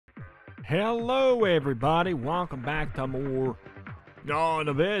Hello everybody, welcome back to more Dawn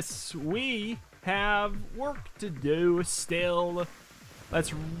of This. We have work to do still.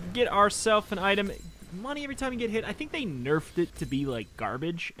 Let's get ourselves an item. Money every time you get hit. I think they nerfed it to be like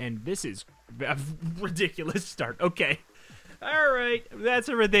garbage, and this is a ridiculous start. Okay. Alright, that's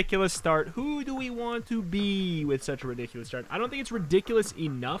a ridiculous start. Who do we want to be with such a ridiculous start? I don't think it's ridiculous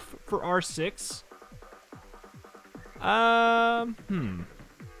enough for R6.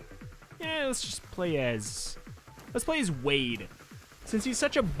 Yeah, let's just play as... Let's play as Wade. Since he's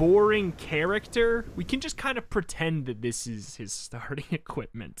such a boring character, we can just kind of pretend that this is his starting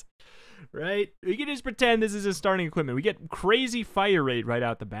equipment. Right? We can just pretend this is his starting equipment. We get crazy fire rate right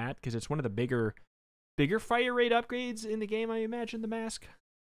out the bat, because it's one of the bigger fire rate upgrades in the game, I imagine, the mask.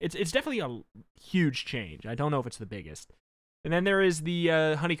 It's definitely a huge change. I don't know if it's the biggest. And then there is the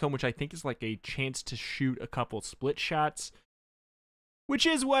honeycomb, which I think is like a chance to shoot a couple split shots. Which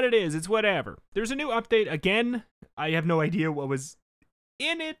is what it is. It's whatever. There's a new update again. I have no idea what was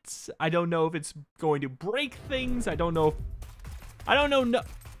in it. I don't know if it's going to break things. I don't know. No.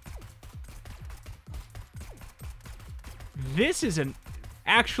 This is an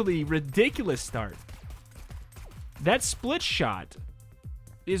actually ridiculous start. That split shot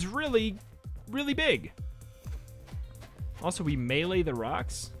is really, really big. Also, we melee the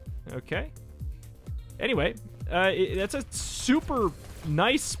rocks. Okay. Anyway, that's a super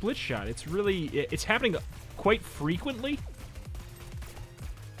nice split shot. It's happening quite frequently.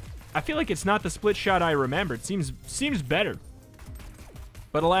 I feel like it's not the split shot I remember. It seems better.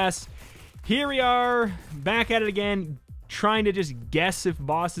 But alas, here we are, back at it again, trying to just guess if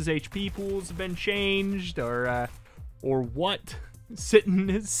boss's HP pools have been changed or what. Sitting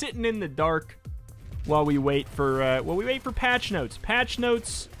in the dark while we wait for patch notes. Patch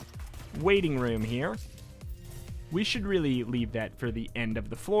notes waiting room here. We should really leave that for the end of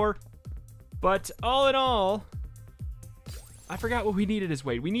the floor. But all in all, I forgot what we needed as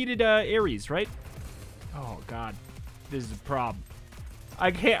Wade. We needed Ares, right? Oh god, this is a problem.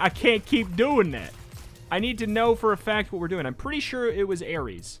 I can't keep doing that. I need to know for a fact what we're doing. I'm pretty sure it was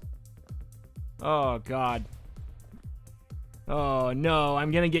Ares. Oh god. Oh no,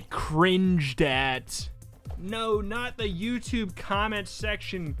 I'm gonna get cringed at. No, not the YouTube comment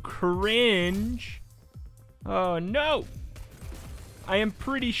section cringe. Oh no! I am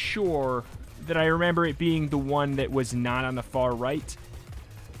pretty sure that I remember it being the one that was not on the far right.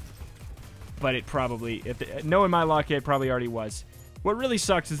 But it probably, knowing my luck, it probably already was. What really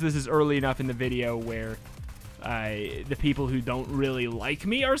sucks is this is early enough in the video where the people who don't really like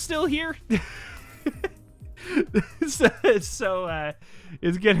me are still here. so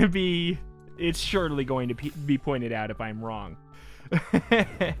it's gonna be, it's surely going to be pointed out if I'm wrong.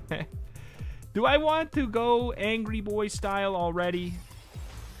 Do I want to go Angry Boy style already?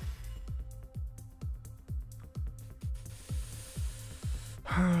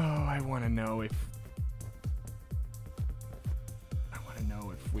 Oh, I want to know if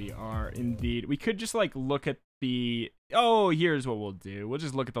we are indeed. We could just like look at the. Oh, here's what we'll do. We'll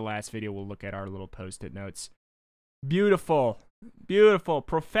just look at the last video. We'll look at our little post-it notes. Beautiful, beautiful,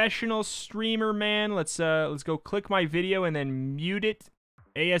 professional streamer man. Let's go click my video and then mute it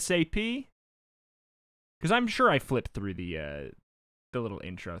ASAP. Because I'm sure I flipped through the little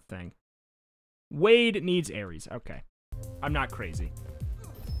intro thing. Wade needs Ares. Okay. I'm not crazy.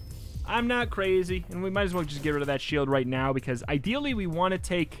 I'm not crazy. And we might as well just get rid of that shield right now. Because ideally we want to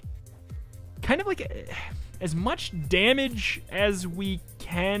take kind of like as much damage as we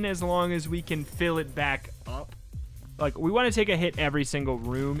can. As long as we can fill it back up. Like we want to take a hit every single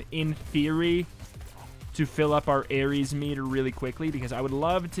room in theory. To fill up our Ares meter really quickly, because I would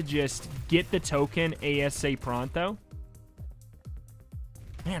love to just get the token ASA pronto.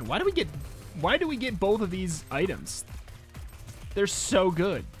 Man, why do we get both of these items? They're so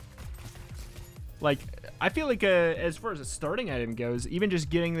good. Like, I feel like as far as a starting item goes, even just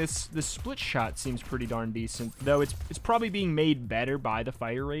getting this split shot seems pretty darn decent. Though it's probably being made better by the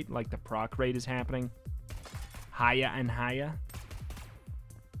fire rate, like the proc rate is happening higher and higher.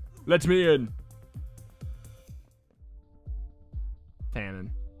 Let me in.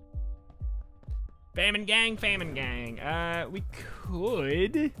 Famine. Famine gang, famine gang. We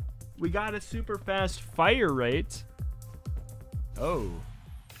could. We got a super fast fire rate. Oh.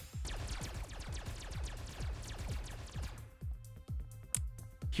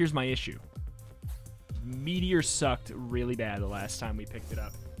 Here's my issue. Meteor sucked really bad the last time we picked it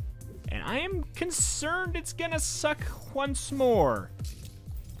up. And I am concerned it's gonna suck once more.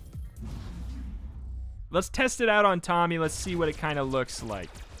 Let's test it out on Tommy. Let's see what it kind of looks like.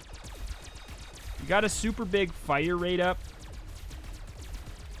 We got a super big fire rate up.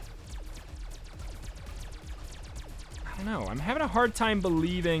 don't know. I'm having a hard time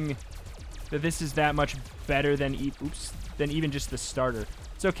believing that this is that much better than even just the starter.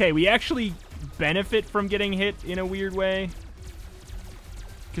 It's okay. We actually benefit from getting hit in a weird way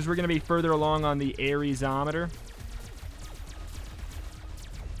because we're going to be further along on the Aresometer.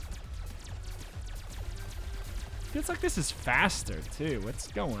 Feels like this is faster, too. What's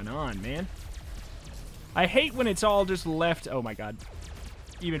going on, man? I hate when it's all just left... Oh, my God.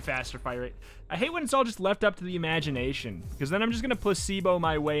 Even faster fire rate. I hate when it's all just left up to the imagination, because then I'm just going to placebo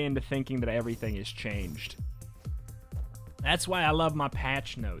my way into thinking that everything has changed. That's why I love my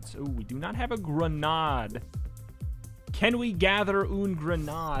patch notes. Oh, we do not have a grenade. Can we gather un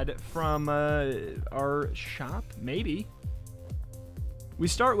grenade from our shop? Maybe. We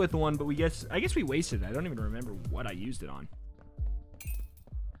start with one, but I guess we wasted it. I don't even remember what I used it on.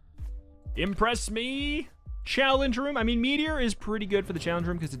 Impress me. Challenge room. I mean, Meteor is pretty good for the challenge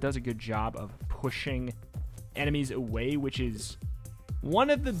room because it does a good job of pushing enemies away, which is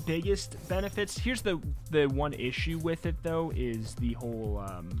one of the biggest benefits. Here's the one issue with it, though, is the whole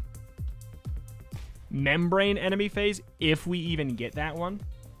membrane enemy phase. If we even get that one,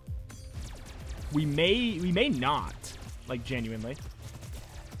 we may not, like, genuinely.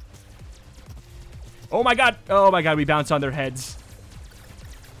 Oh my god! Oh my god, we bounced on their heads.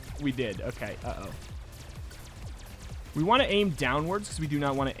 We did. Okay, uh-oh. We want to aim downwards because we do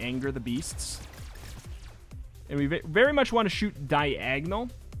not want to anger the beasts. And we very much want to shoot diagonal.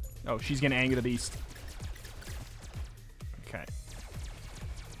 Oh, she's going to anger the beast. Okay.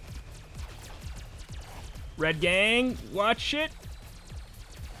 Red gang, watch it.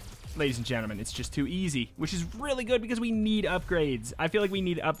 Ladies and gentlemen, it's just too easy, which is really good because we need upgrades. I feel like we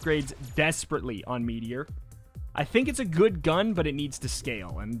need upgrades desperately on Meteor. I think it's a good gun, but it needs to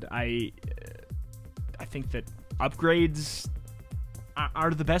scale, and I think that upgrades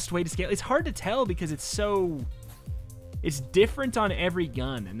are the best way to scale. It's hard to tell because it's different on every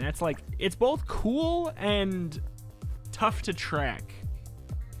gun, and that's like, it's both cool and tough to track.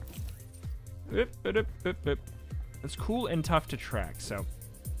 It's cool and tough to track, so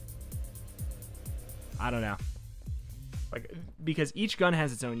I don't know. Like, because each gun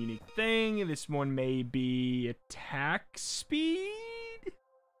has its own unique thing. This one may be attack speed.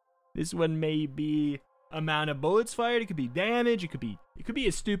 This one may be amount of bullets fired. It could be damage. It could be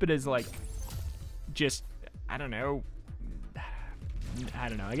as stupid as, like, just, I don't know.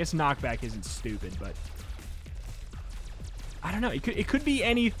 I guess knockback isn't stupid, but I don't know. It could be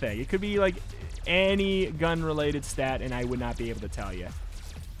anything. It could be like any gun related stat, and I would not be able to tell you.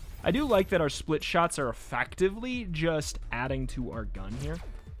 I do like that our split shots are effectively just adding to our gun here.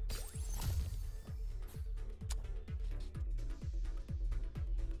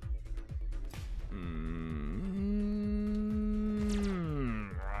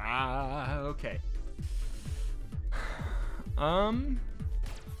 Okay.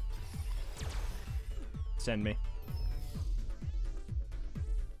 Send me.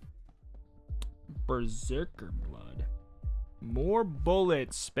 Berserker blood. More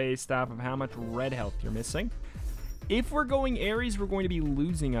bullets based off of how much red health you're missing. If we're going Ares, we're going to be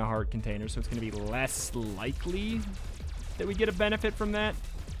losing a heart container, so it's going to be less likely that we get a benefit from that,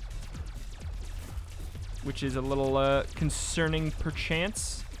 which is a little concerning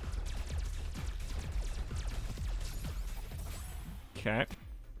perchance. Okay.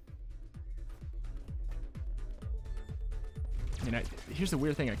 I mean, here's the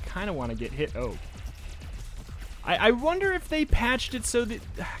weird thing. I kind of want to get hit. Oh. I wonder if they patched it so that...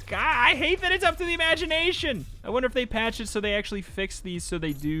 God, I hate that it's up to the imagination. I wonder if they patched it so they actually fix these so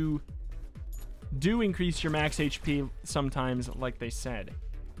they do increase your max HP sometimes, like they said.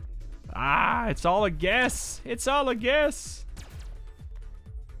 Ah, it's all a guess. It's all a guess.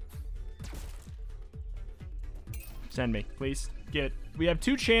 Send me, please. Get. We have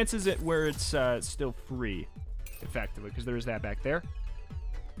 2 chances at where it's still free, effectively, because there is that back there.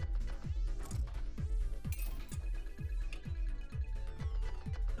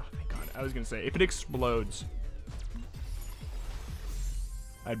 I was gonna say, if it explodes,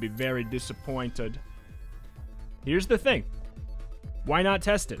 I'd be very disappointed. Here's the thing. Why not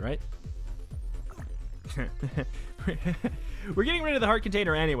test it, right? We're getting rid of the heart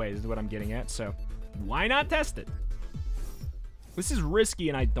container anyways, is what I'm getting at, so why not test it? This is risky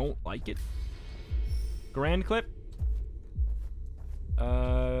and I don't like it. Grand clip.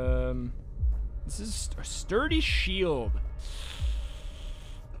 This is a sturdy shield.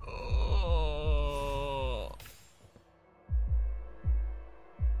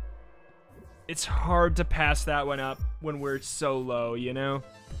 It's hard to pass that one up when we're so low, you know?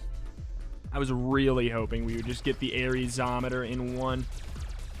 I was really hoping we would just get the Aresometer in one.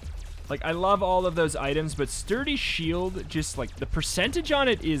 Like, I love all of those items, but Sturdy Shield, just, like, the percentage on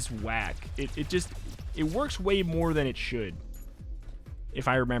it is whack. It works way more than it should, if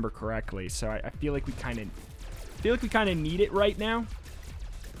I remember correctly. So I feel like we kind of need it right now.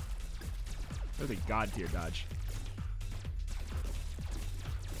 That was a god tier dodge.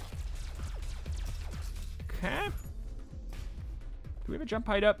 Okay. Do we have a jump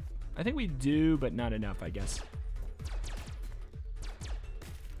height up? I think we do, but not enough, I guess.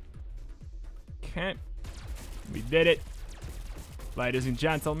 Okay. We did it. Ladies and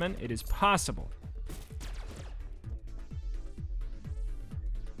gentlemen, it is possible.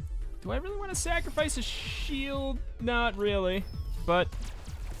 Do I really want to sacrifice a shield? Not really, but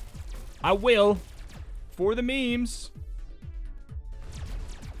I will for the memes.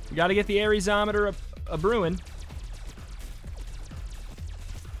 We got to get the Arizometer a brewing.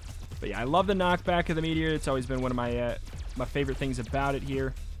 But yeah, I love the knockback of the meteor. It's always been one of my my favorite things about it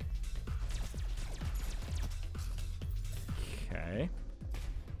here. Okay.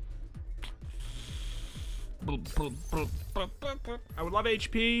 I would love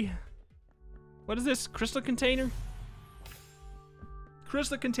HP. What is this? Crystal container?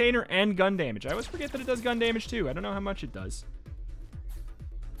 Crystal container and gun damage. I always forget that it does gun damage too. I don't know how much it does.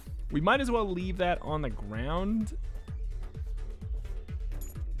 We might as well leave that on the ground.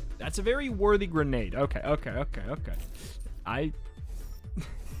 That's a very worthy grenade. Okay. I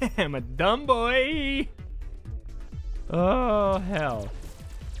am a dumb boy. Oh, hell.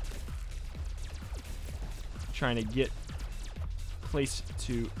 Trying to get a place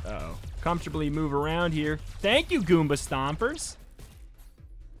to comfortably move around here. Thank you, Goomba Stompers.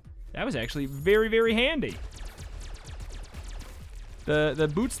 That was actually very, very handy. The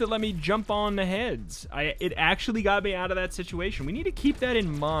boots that let me jump on the heads. It actually got me out of that situation. We need to keep that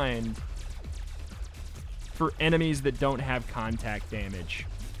in mind for enemies that don't have contact damage.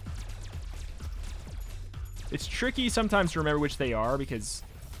 It's tricky sometimes to remember which they are, because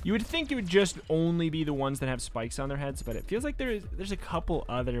you would think it would just only be the ones that have spikes on their heads, but it feels like there's a couple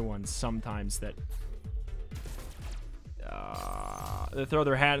other ones sometimes that they throw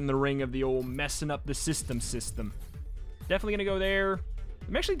their hat in the ring of the old messing up the system. Definitely gonna go there.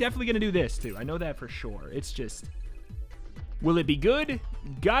 I'm actually definitely gonna do this too. I know that for sure. It's just, will it be good?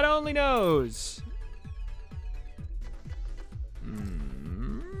 God only knows.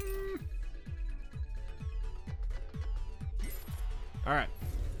 All right.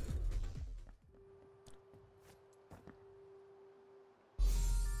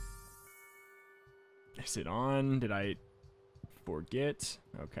 Is it on? Did I forget?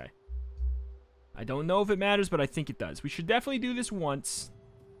 Okay. I don't know if it matters, but I think it does. We should definitely do this once,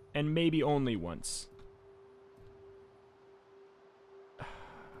 and maybe only once.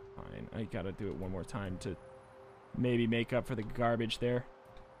 Fine, I gotta do it one more time to maybe make up for the garbage there.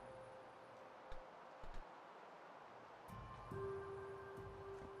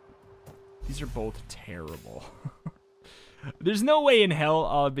 These are both terrible. There's no way in hell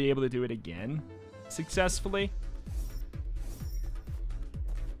I'll be able to do it again successfully.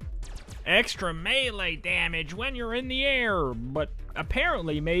 Extra melee damage when you're in the air, but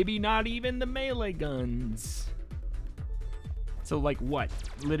apparently maybe not even the melee guns. So like what?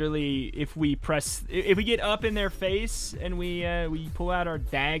 Literally, if we get up in their face and we pull out our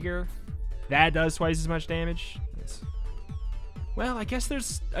dagger, that does twice as much damage. Well, I guess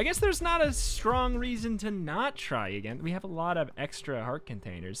there's not a strong reason to not try again. We have a lot of extra heart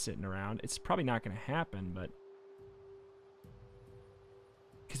containers sitting around. It's probably not going to happen, but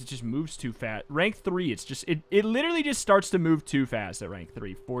because it just moves too fast. Rank 3, it's just it literally just starts to move too fast at rank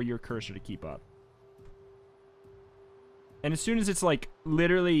 3 for your cursor to keep up. And as soon as it's like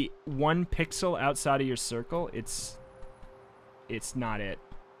literally 1 pixel outside of your circle, it's not it,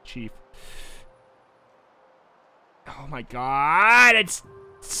 Chief. Oh my god, it's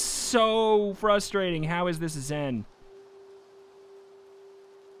so frustrating. How is this a Zen?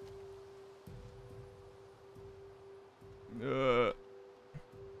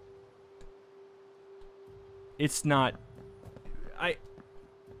 It's not.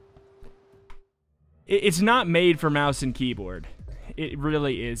 It's not made for mouse and keyboard. It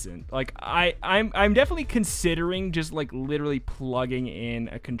really isn't. Like I'm definitely considering just like literally plugging in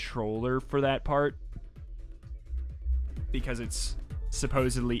a controller for that part, because it's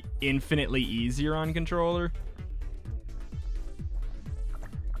supposedly infinitely easier on controller.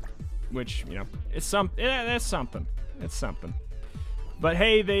 Which, you know, it's that's something. It's something. But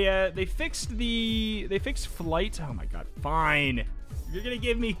hey, they fixed flight. Oh my god, fine. You're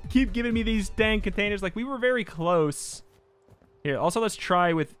gonna keep giving me these dang containers. Like, we were very close. Here, also let's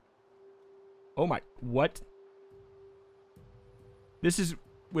try with, oh my, what? This is,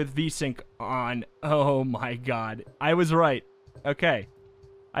 with VSync on. Oh my god. I was right. Okay.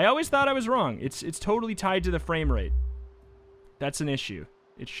 I always thought I was wrong. It's totally tied to the frame rate. That's an issue.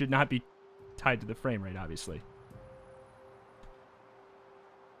 It should not be tied to the frame rate, obviously.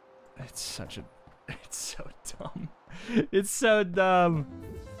 It's such a... It's so dumb. It's so dumb.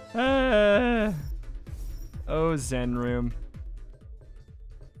 Oh, Zen Room.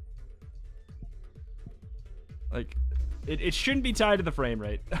 Like, it shouldn't be tied to the frame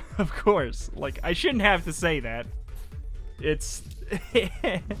rate. Of course. Like, I shouldn't have to say that. It's...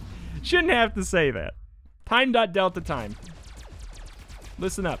 shouldn't have to say that. Time.delta time.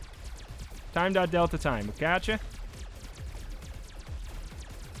 Listen up. Time.delta time. Gotcha?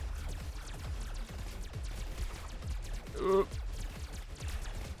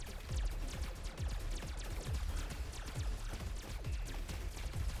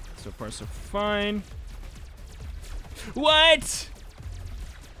 So far, so fine. What?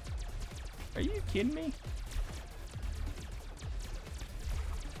 Are you kidding me?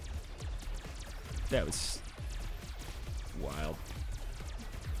 That was wild.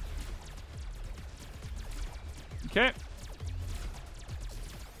 Okay.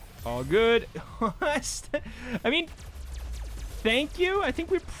 All good. I mean, thank you. I think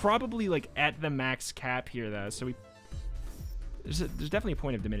we're probably like at the max cap here, though. So there's definitely a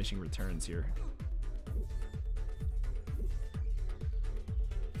point of diminishing returns here.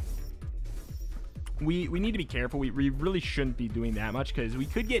 We need to be careful. We really shouldn't be doing that much because we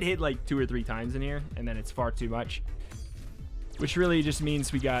could get hit like 2 or 3 times in here, and then it's far too much. Which really just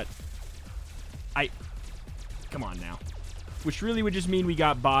means we got... Come on now. Which really would just mean we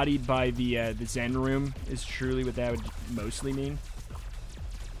got bodied by the Zen Room, is truly what that would mostly mean.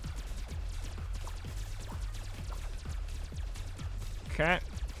 Okay.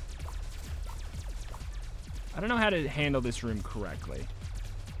 I don't know how to handle this room correctly.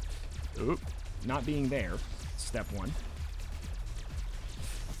 Oop. Not being there. Step 1.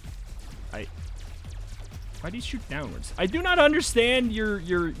 Why do you shoot downwards? I do not understand your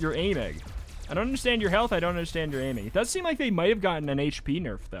aiming. I don't understand your health. I don't understand your aiming. It does seem like they might have gotten an HP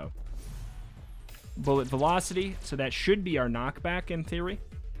nerf, though. Bullet velocity. So that should be our knockback in theory.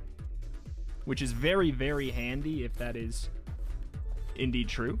 Which is very, very handy if that is indeed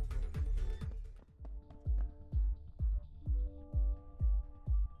true.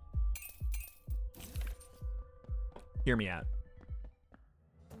 Hear me out.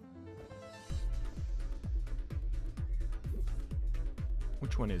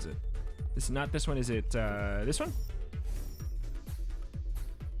 Which one is it? This is not this one. Is it this one?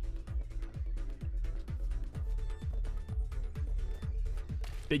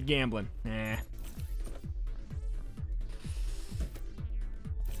 Big gambling. Nah.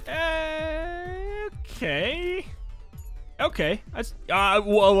 Okay. Okay. That's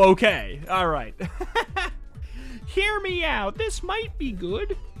whoa, okay. All right. Hear me out. This might be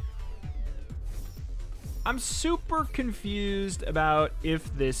good. I'm super confused about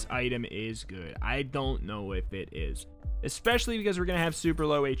if this item is good. I don't know if it is. Especially because we're going to have super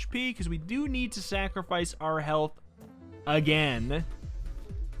low HP, because we do need to sacrifice our health again.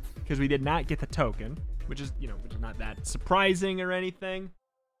 Because we did not get the token, which is, you know, which is not that surprising or anything.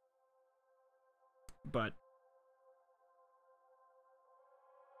 But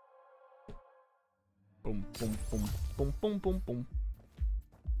boom, boom, boom, boom, boom, boom, boom.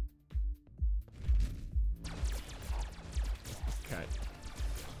 Okay.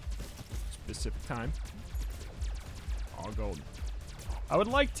 Specific time. All golden. I would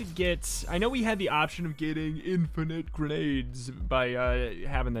like to get... I know we had the option of getting infinite grenades by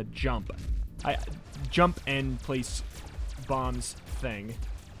having the jump. Jump and place bombs thing.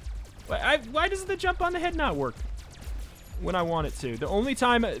 Why does the jump on the head not work when I want it to? The only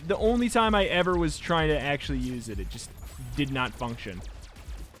time I ever was trying to actually use it, it just did not function.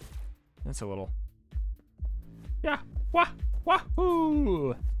 That's a little... Yeah. Wah!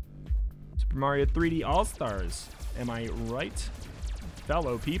 Wahoo! Super Mario 3D All-Stars. Am I right,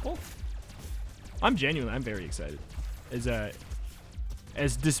 fellow people? I'm very excited. As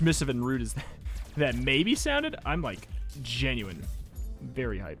dismissive and rude as that maybe sounded, I'm like genuine.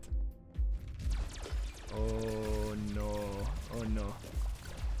 Very hyped. Oh no. Oh no.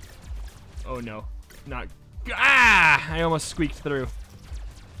 Oh no. Not... Ah! I almost squeaked through.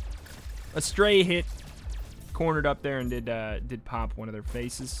 A stray hit. Cornered up there and did pop one of their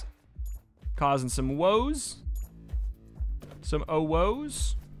faces. Causing some woes. Some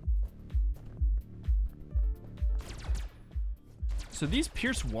woes. So these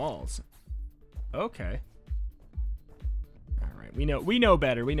pierce walls. Okay. Alright, we know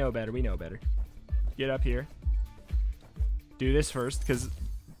better. We know better. Get up here. Do this first, because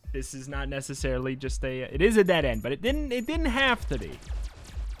This is not necessarily just a... It is a dead end, but it didn't have to be.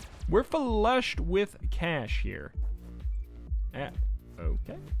 We're flushed with cash here.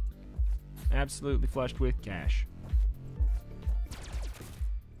 Okay. Absolutely flushed with cash.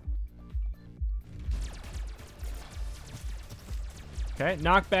 Okay,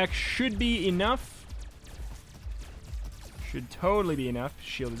 knockback should be enough. Should totally be enough.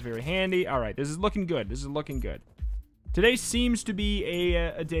 Shield is very handy. All right, this is looking good. This is looking good. Today seems to be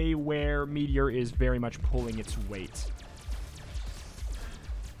a day where Meteor is very much pulling its weight.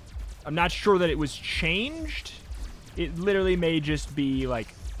 I'm not sure that it was changed. It literally may just be, like,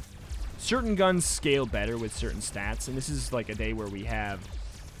 certain guns scale better with certain stats, and this is, like, a day where we have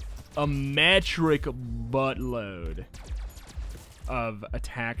a metric buttload of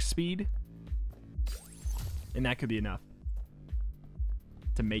attack speed, and that could be enough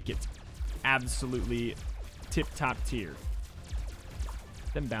to make it absolutely tip-top tier.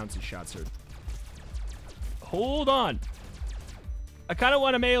 Them bouncy shots are... Hold on. I kind of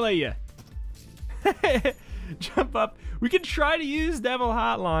want to melee you. Jump up. We can try to use Devil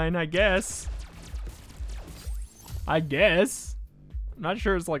Hotline, I guess. I'm not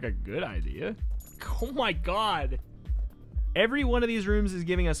sure it's like a good idea. Oh my god. Every one of these rooms is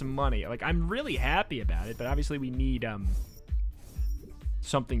giving us money. Like, I'm really happy about it, but obviously we need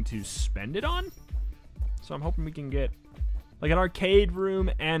something to spend it on. So I'm hoping we can get like an arcade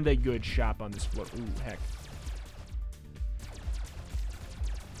room and a good shop on this floor. Ooh, heck.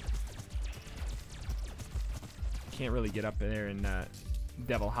 Can't really get up there and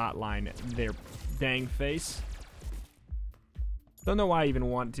Devil Hotline their dang face. Don't know why I even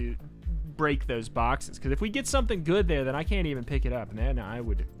want to break those boxes, because if we get something good there, then I can't even pick it up, and then I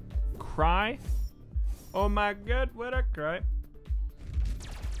would cry. Oh my god, would I cry?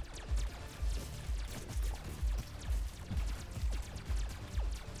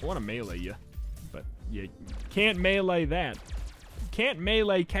 I want to melee you, but you can't melee that. You can't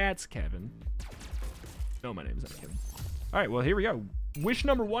melee cats, Kevin. No, my name is not Kevin. All right, well, here we go. Wish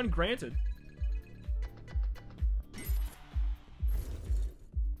number 1 granted.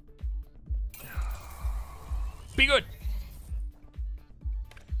 Be good.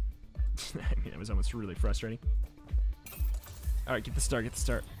 I mean, that was almost really frustrating. All right, get the start. Get the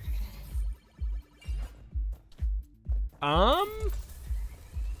start.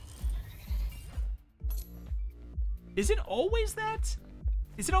 Is it always that?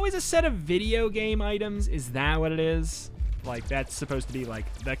 Is it always a set of video game items? Is that what it is? Like, that's supposed to be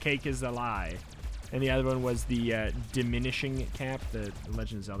like, the cake is a lie. And the other one was the diminishing cap, the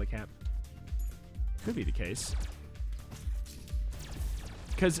Legend of Zelda cap. Could be the case.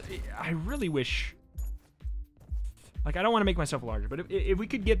 Because I really wish... Like, I don't want to make myself larger, but if we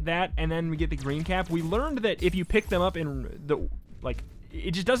could get that and then we get the green cap, we learned that if you pick them up in the... Like,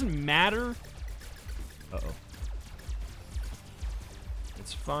 it just doesn't matter. Uh-oh.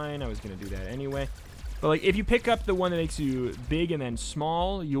 It's fine. I was going to do that anyway. But, like, if you pick up the one that makes you big and then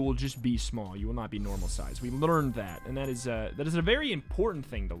small, you will just be small. You will not be normal size. We learned that. And that is a very important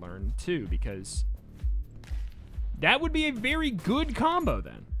thing to learn, too, because that would be a very good combo,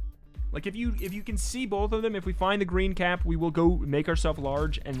 then. Like, if you can see both of them, if we find the green cap, we will go make ourselves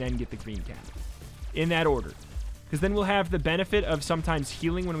large and then get the green cap. In that order. Because then we'll have the benefit of sometimes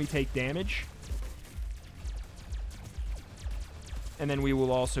healing when we take damage. And then we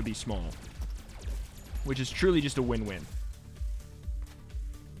will also be small. Which is truly just a win-win.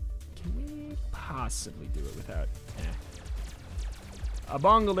 Can we possibly do it without... I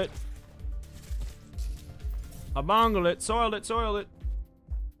bongled it. I bongled it. Soiled it. Soiled it.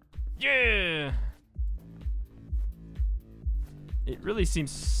 Yeah! It really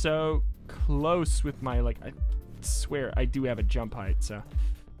seems so close with my, like, I swear I do have a jump height, so.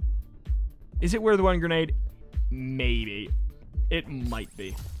 Is it worth 1 grenade? Maybe. It might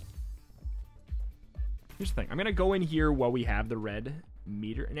be. Here's the thing. I'm going to go in here while we have the red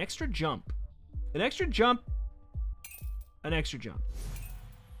meter. An extra jump. An extra jump. An extra jump.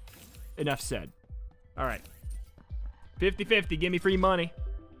 Enough said. All right. 50-50. Give me free money.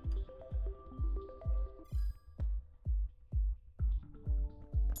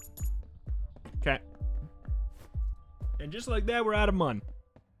 Okay. And just like that, we're out of money.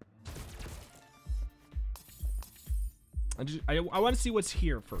 I want to see what's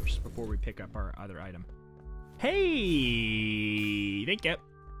here first before we pick up our other item. Hey! Thank you.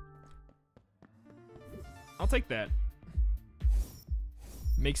 I'll take that.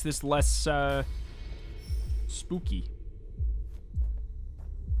 Makes this less, spooky.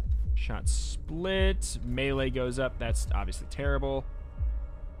 Shot split. Melee goes up. That's obviously terrible.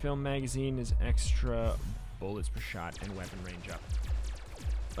 Film magazine is extra bullets per shot and weapon range up.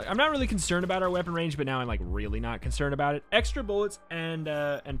 Like, I'm not really concerned about our weapon range, but now I'm like really not concerned about it. Extra bullets and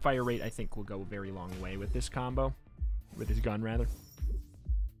fire rate, I think, will go a very long way with this combo, with this gun rather.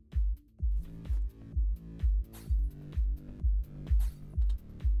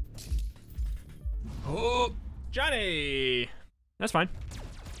 Oh, Johnny, that's fine.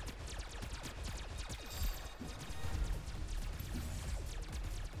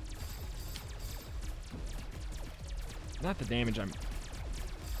 Not the damage I'm...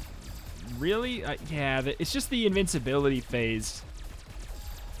 Really? Yeah, it's just the invincibility phase.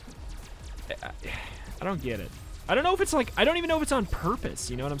 I don't get it. I don't know if it's like... I don't even know if it's on purpose,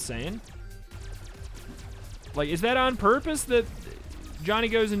 you know what I'm saying? Like, is that on purpose that Johnny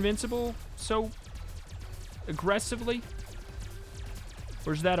goes invincible so aggressively?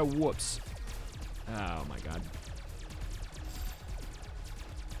 Or is that a whoops? Oh my god.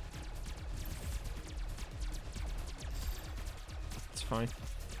 It's fine.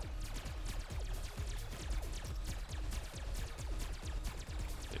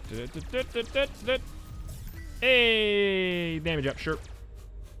 Hey, damage up, sure.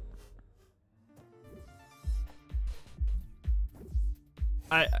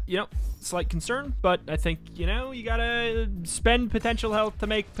 You know, slight concern, but I think, you know, you gotta spend potential health to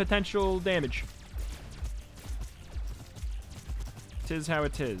make potential damage. Tis how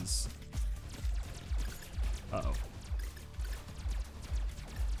it is. Uh-oh.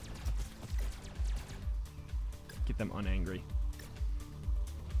 Get them unangry.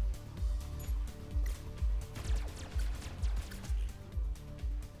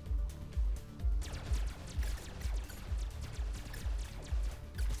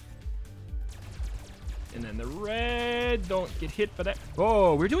 And then the red, don't get hit for that.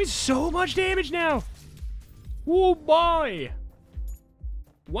 Oh, we're doing so much damage now. Oh boy.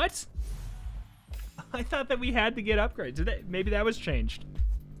 What? I thought that we had to get upgrades. Maybe that was changed.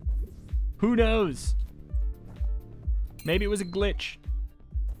 Who knows? Maybe it was a glitch.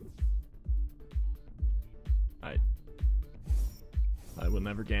 I will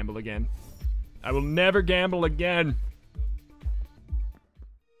never gamble again. I will never gamble again.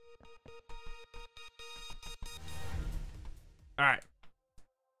 All right.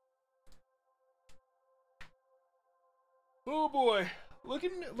 Oh boy,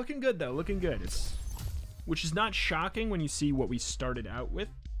 looking good though. Looking good. Which is not shocking when you see what we started out with.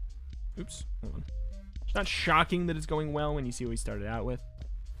 Oops, hold on. It's not shocking that it's going well when you see what we started out with.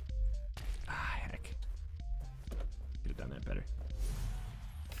 Ah, heck. Could have done that better.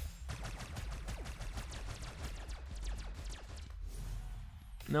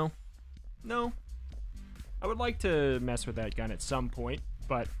 No. No. I would like to mess with that gun at some point,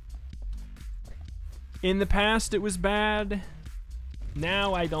 but in the past it was bad.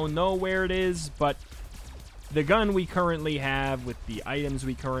 Now I don't know where it is, but the gun we currently have with the items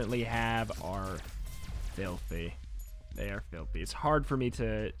we currently have are filthy. They are filthy. It's hard for me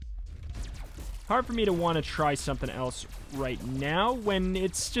to want to try something else right now when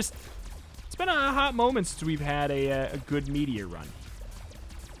it's been a hot moment since we've had a good meteor run.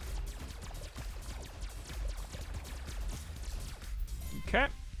 Okay.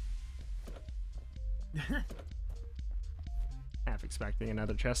 Half expecting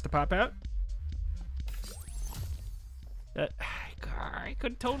another chest to pop out. It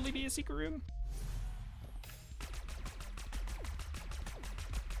could totally be a secret room.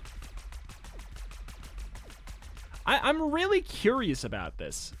 I'm really curious about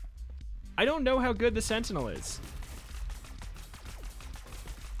this. I don't know how good the Sentinel is.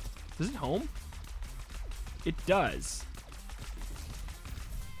 Does it home? It does.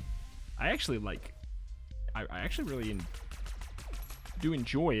 I actually I actually really do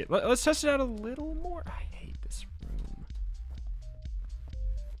enjoy it. Let's test it out a little more. I hate this room.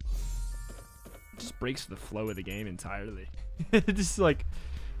 It just breaks the flow of the game entirely. Just like...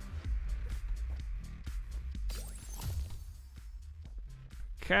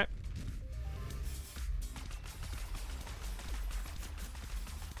 Okay.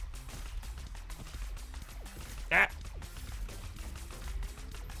 Ah.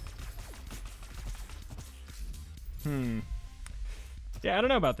 Yeah, I don't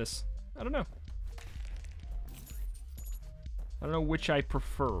know about this. I don't know. I don't know which I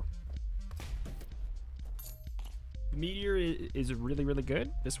prefer. The Meteor is really, really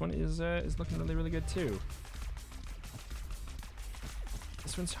good. This one is looking really, really good too.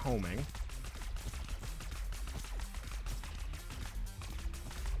 This one's homing.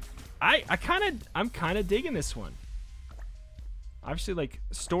 I'm kind of digging this one. Obviously, like,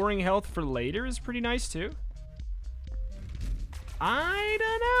 storing health for later is pretty nice too. I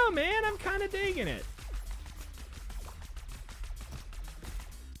don't know, man. I'm kind of digging it.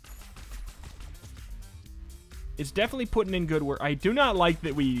 It's definitely putting in good work. I do not like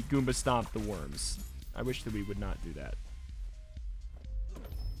that we Goomba Stomp the worms. I wish that we would not do that.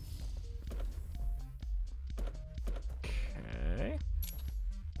 Okay.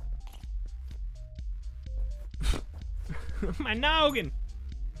 My noggin!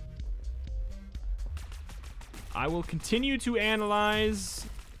 I will continue to analyze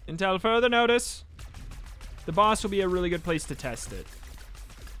until further notice. The boss will be a really good place to test it.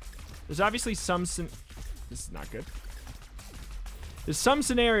 There's obviously some... This is not good. There's some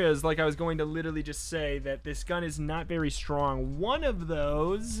scenarios, like I was going to literally just say, that this gun is not very strong. One of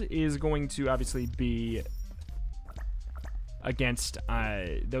those is going to obviously be against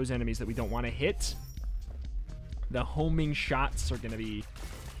those enemies that we don't want to hit. The homing shots are going to be,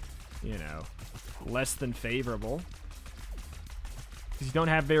 you know, less than favorable. Because you don't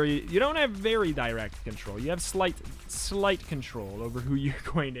have very direct control. You have slight control over who you're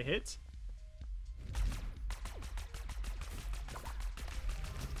going to hit.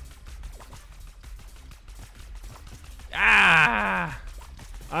 Ah!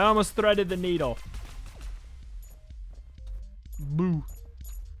 I almost threaded the needle. Boo.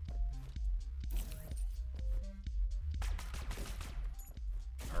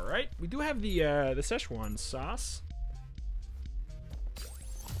 Alright, we do have the Szechuan sauce.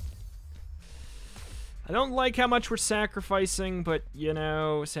 I don't like how much we're sacrificing, but, you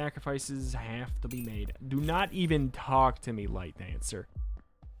know, sacrifices have to be made. Do not even talk to me, Light Dancer.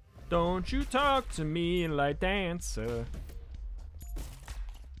 Don't you talk to me, Light Dancer.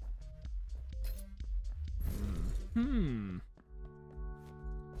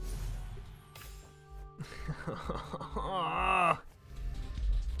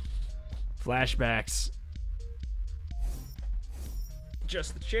 Flashbacks.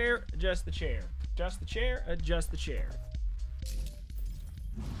 Adjust the chair, adjust the chair. Adjust the chair, adjust the chair.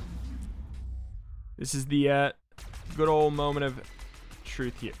 This is the good old moment of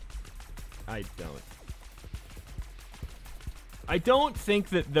truth here. I don't think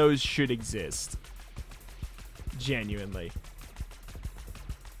that those should exist. Genuinely.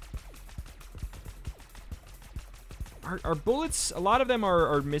 Our bullets, a lot of them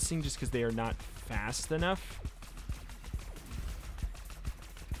are missing just because they are not fast enough.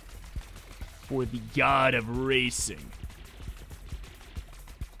 For the god of racing.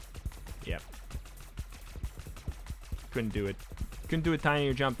 Yep. Couldn't do it. Couldn't do a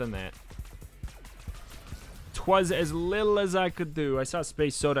tinier jump than that. 'Twas as little as I could do. I saw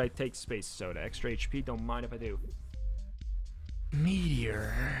Space Soda, I'd take Space Soda. Extra HP, don't mind if I do.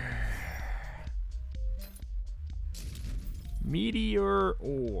 Meteor. Meteor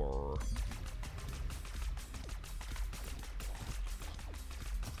ore.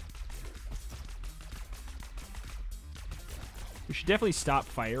 We should definitely stop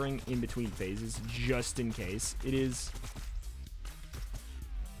firing in between phases, just in case. It is...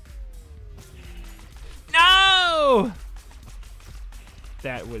 No!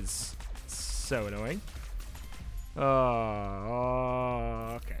 That was so annoying.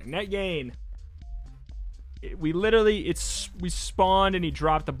 Oh, okay. Net gain. We literally, we spawned and he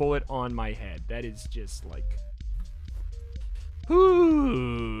dropped a bullet on my head. That is just like...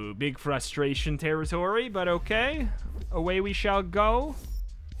 Whew, big frustration territory, but okay. Away we shall go.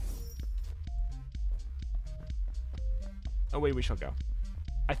 Away we shall go.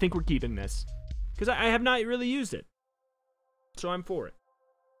 I think we're keeping this. Because I have not really used it. So I'm for it.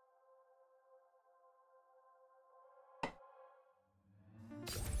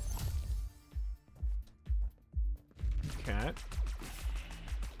 Okay.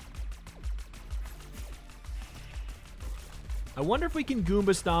 I wonder if we can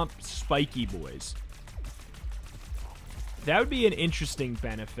Goomba Stomp Spiky Boys. That would be an interesting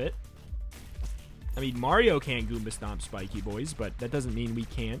benefit. I mean, Mario can't Goomba Stomp Spiky Boys, but that doesn't mean we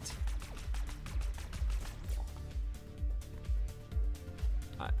can't.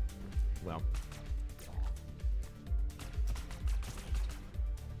 Well.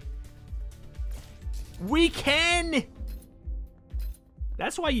 We can!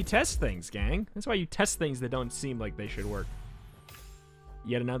 That's why you test things, gang. That's why you test things that don't seem like they should work.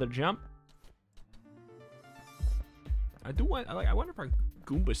 Yet another jump. I wonder if our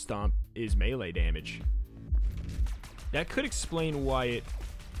Goomba Stomp is melee damage. That could explain why it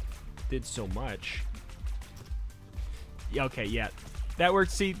did so much. Yeah, okay, yeah. That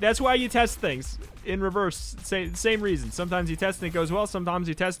works. See, that's why you test things in reverse. Same reason. Sometimes you test and it goes well. Sometimes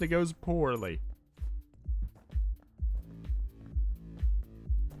you test and it goes poorly.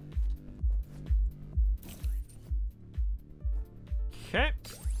 Okay.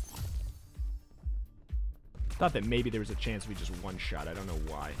 Thought that maybe there was a chance we just one-shot. I don't know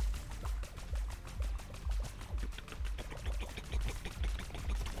why.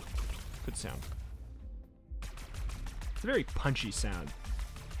 Good sound. It's a very punchy sound.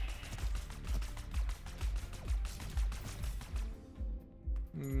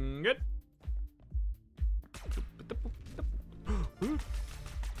 Good.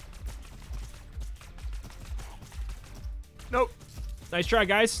 Nope. Nice try,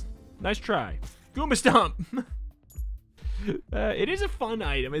 guys. Nice try. Goomba Stomp. It is a fun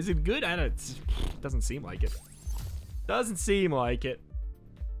item. Is it good? I don't. It doesn't seem like it. Doesn't seem like it.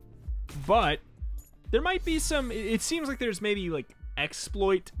 But there might be some. It seems like there's maybe like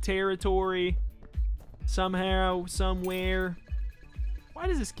exploit territory somehow, somewhere. Why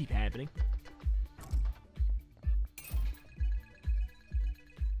does this keep happening?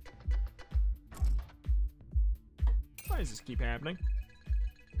 Why does this keep happening?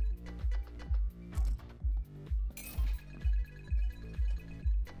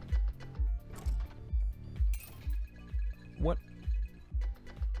 What?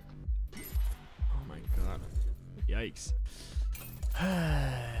 Oh my god. Yikes.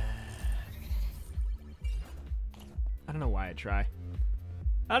 I don't know why I try.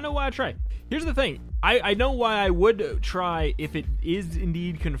 I don't know why I try. Here's the thing. I know why I would try if it is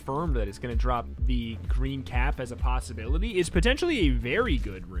indeed confirmed that it's going to drop the green cap as a possibility. It's potentially a very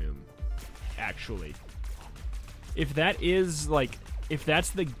good room, actually. If that is, like, if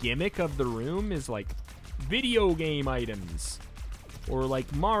that's the gimmick of the room, is, like, video game items. Or,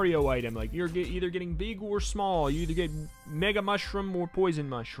 like, Mario item. Like, you're either getting big or small. You either get Mega Mushroom or Poison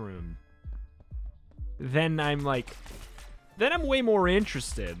Mushroom. Then I'm, like... Then I'm way more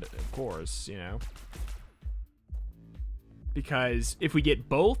interested, of course, you know. Because if we get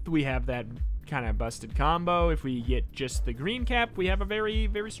both, we have that kind of busted combo. If we get just the green cap, we have a very,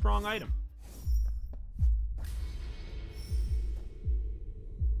 very strong item.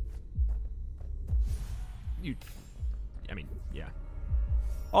 I mean, yeah.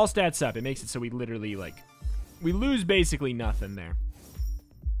 All stats up. It makes it so we literally, like, we lose basically nothing there.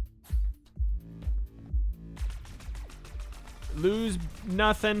 Lose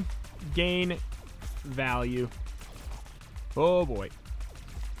nothing, gain value. Oh boy.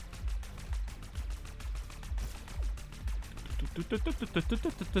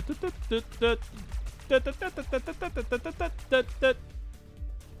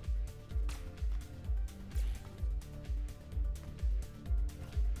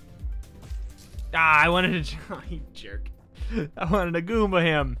 Ah, I wanted to... Oh, you jerk. I wanted to Goomba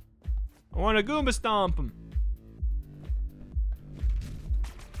him. I want to Goomba stomp him.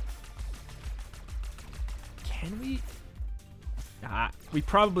 Can we? Ah, we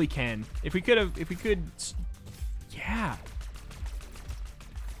probably can. If we could, yeah.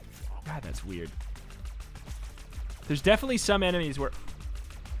 God, that's weird. There's definitely some enemies where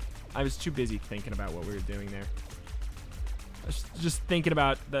I was too busy thinking about what we were doing there. I was just thinking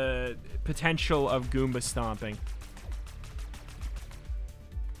about the potential of Goomba stomping.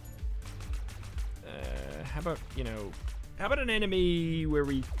 How about, you know, how about an enemy where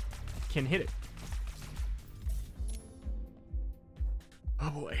we can hit it? Oh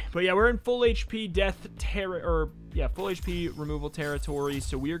boy. But yeah, we're in full HP death full HP removal territory,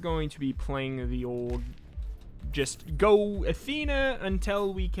 so we're going to be playing the old just go Athena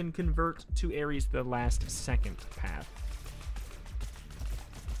until we can convert to Ares the last second path.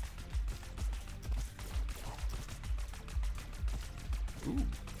 Ooh.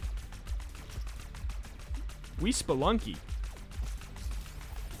 We spelunky.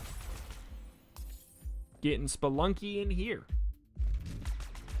 Getting spelunky in here.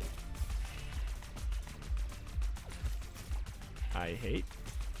 I hate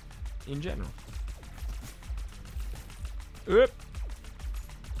in general. Oop.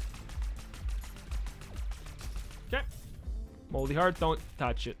 Okay. Moldy heart, don't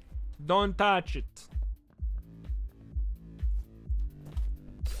touch it. Don't touch it.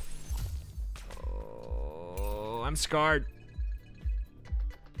 Oh, I'm scarred.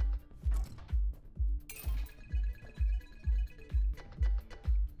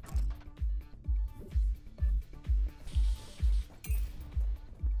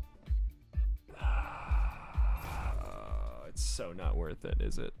 So not worth it,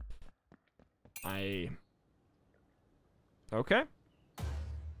 is it? Okay.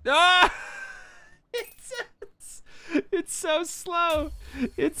 Ah! It's so slow.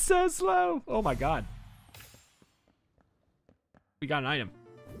 It's so slow. Oh my god. We got an item.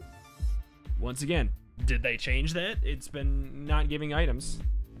 Once again, did they change that? It's been not giving items.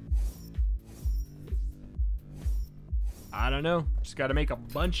 I don't know. Just gotta make a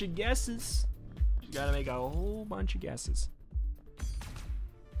bunch of guesses. Just gotta make a whole bunch of guesses.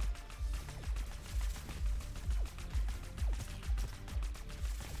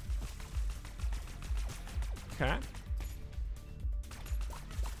 Okay.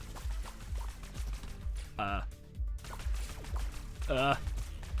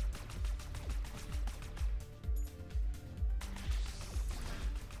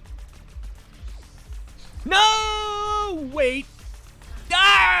 No! Wait.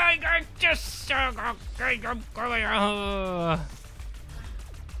 Ah, I just...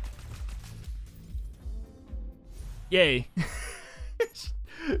 Yay.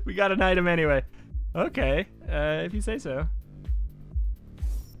 We got an item anyway. Okay, if you say so.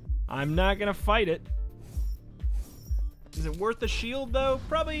 I'm not gonna fight it. Is it worth the shield though?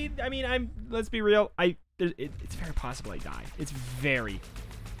 Probably. I mean, let's be real. It's very possible I die. It's very,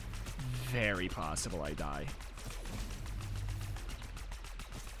 very possible I die.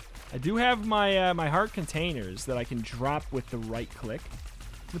 I do have my my heart containers that I can drop with the right click.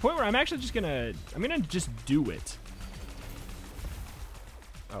 To the point where I'm actually just gonna just do it.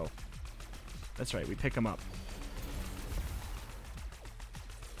 Oh, that's right. We pick them up.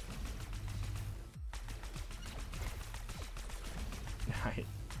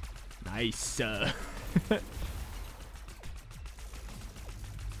 Nice. I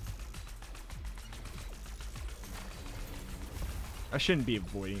shouldn't be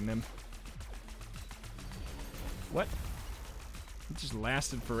avoiding them. What? It just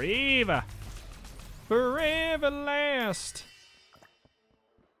lasted forever. Forever last.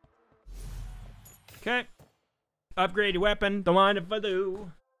 Okay. Upgrade your weapon. Don't mind if I do.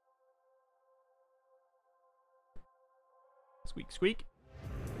 Squeak, squeak.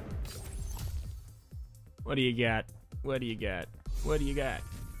 What do you got? What do you got? What do you got?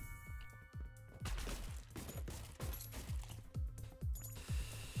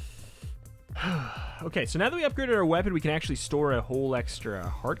 Okay, so now that we upgraded our weapon, we can actually store a whole extra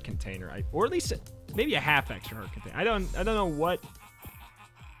heart container, or at least maybe a half extra heart container. I don't know what.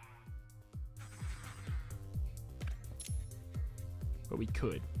 But we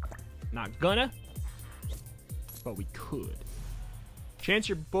could. Not gonna, but we could. Chance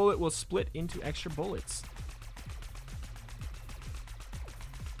your bullet will split into extra bullets.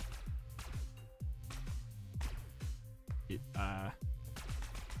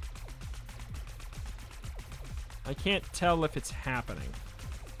 I can't tell if it's happening.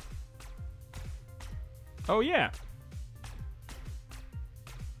 Oh, yeah.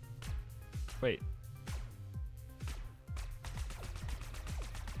 Wait.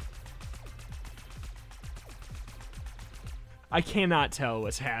 I cannot tell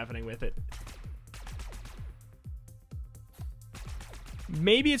what's happening with it.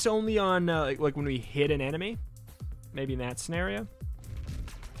 Maybe it's only on, like when we hit an enemy. Maybe in that scenario.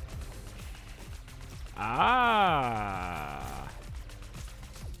 Ah.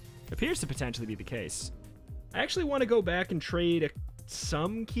 Appears to potentially be the case. I actually want to go back and trade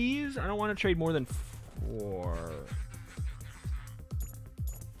some keys. I don't want to trade more than 4.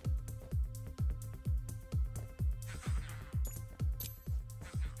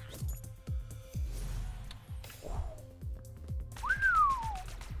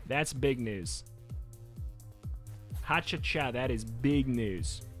 That's big news. Ha-cha-cha, that is big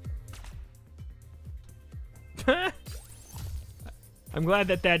news. I'm glad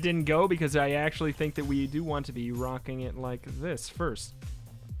that didn't go, because I actually think that we do want to be rocking it like this first.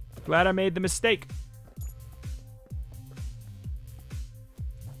 Glad I made the mistake.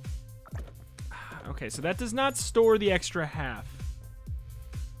 Okay, so that does not store the extra half.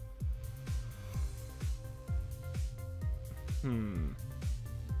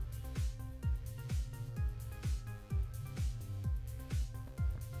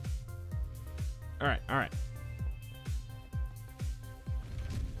 All right.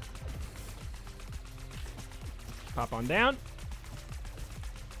 Pop on down.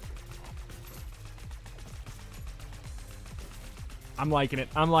 I'm liking it.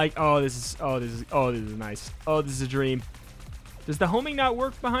 I'm like, this is nice. Oh, this is a dream. Does the homing not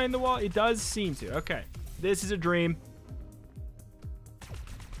work behind the wall? It does seem to. Okay. This is a dream.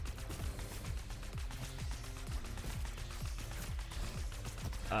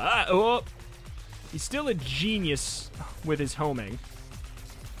 Oh. He's still a genius with his homing.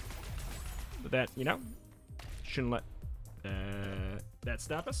 But that, shouldn't let that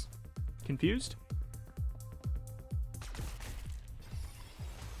stop us. Confused?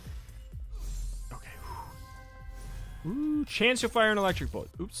 Okay. Ooh, chance you'll fire an electric bullet.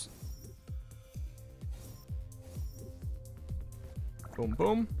 Oops. Boom,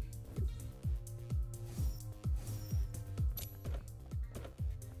 boom.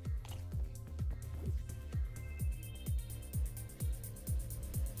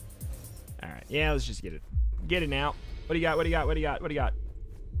 Yeah, let's just get it. Get it now. What do you got? What do you got? What do you got? What do you got?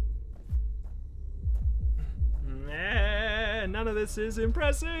 this is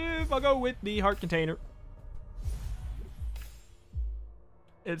impressive. I'll go with the heart container.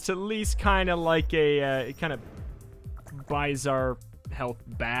 It's at least kind of like a, it kind of buys our health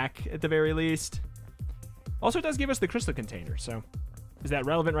back at the very least. Also, it does give us the crystal container, so is that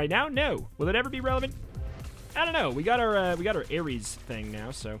relevant right now? No. Will it ever be relevant? I don't know. We got our Ares thing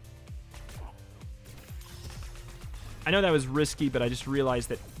now, so I know that was risky, but I just realized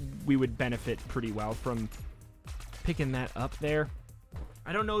that we would benefit pretty well from picking that up there.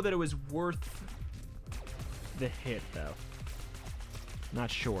 I don't know that it was worth the hit, though. Not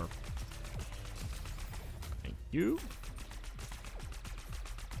sure. Thank you.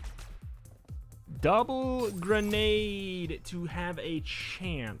 Double grenade to have a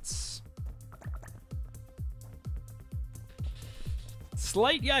chance.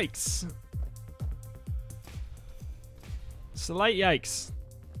 Slight yikes. Slight yikes.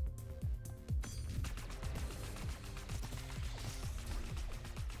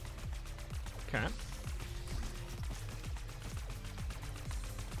 Okay.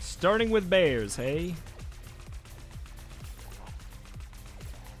 Starting with bears, hey?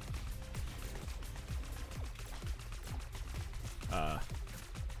 Oh,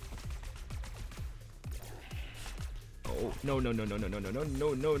 no, no, no, no, no, no, no, no,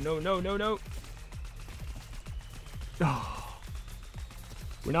 no, no, no, no, no, no. Oh.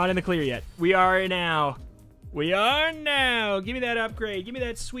 We're not in the clear yet. We are now. We are now. Give me that upgrade. Give me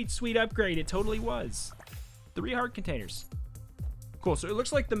that sweet, sweet upgrade. It totally was. 3 heart containers. Cool. So it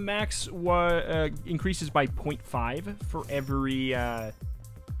looks like the max increases by 0.5 for every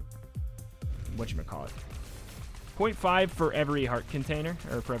whatchamacallit. 0.5 for every heart container,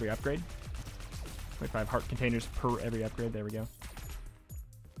 or for every upgrade. 0.5 heart containers per every upgrade. There we go.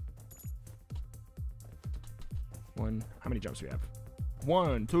 How many jumps do we have?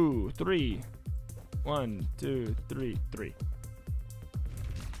 1, 2, 3. 1, 2, 3, 3.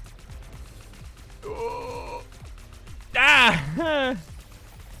 Oh. Ah!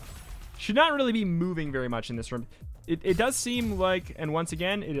 Should not really be moving very much in this room. It does seem like, and once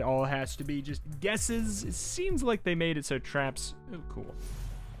again, it all has to be just guesses. It seems like they made it so traps, oh, cool,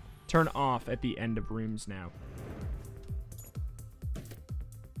 turn off at the end of rooms now.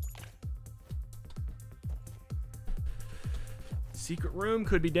 Secret room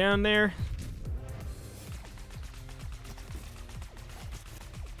could be down there.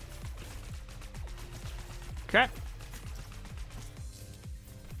 Okay.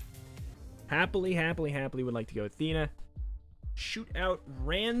 Happily, happily, happily would like to go Athena. Shoot out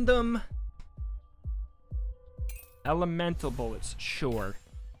random elemental bullets. Sure.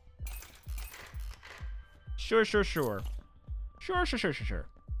 Sure, sure, sure. Sure, sure, sure, sure, sure.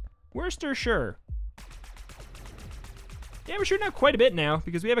 Worcester, sure. Yeah, we're shooting out quite a bit now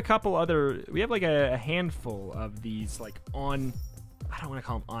because we have a couple other, we have like a handful of these like on, I don't want to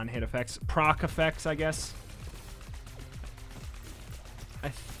call them on-hit effects, proc effects, I guess. I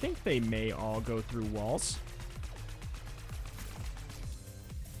think they may all go through walls.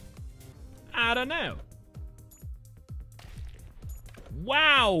 I don't know.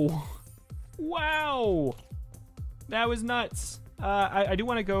 Wow. Wow. That was nuts. I do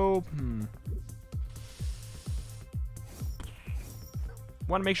want to go,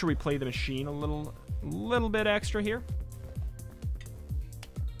 want to make sure we play the machine a little bit extra here.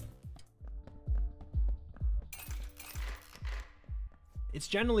 It's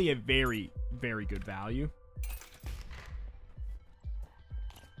generally a very, very good value.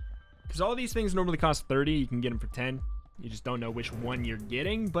 Because all these things normally cost 30. You can get them for 10. You just don't know which one you're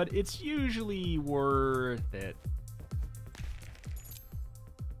getting, but it's usually worth it.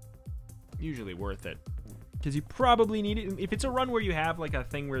 Usually worth it. Because you probably need it. If it's a run where you have like a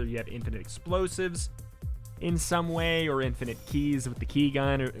thing where you have infinite explosives in some way, or infinite keys with the key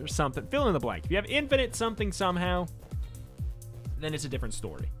gun or something, fill in the blank. If you have infinite something somehow, then it's a different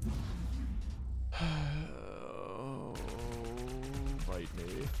story. Oh, bite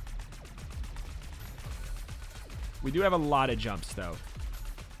me. We do have a lot of jumps though,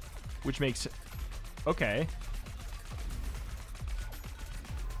 which makes it okay.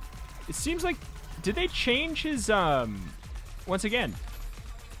 It seems like, did they change his once again,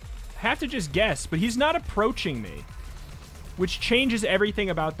 have to just guess, but he's not approaching me, which changes everything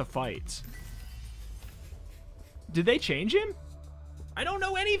about the fight. Did they change him? I don't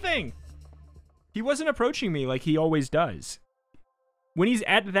know anything. He wasn't approaching me like he always does. When he's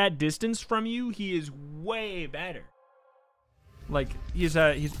at that distance from you, he is way better. Like he's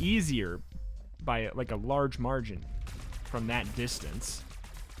easier by like a large margin from that distance.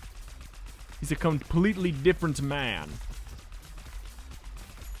 He's a completely different man.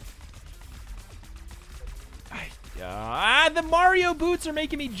 the Mario boots are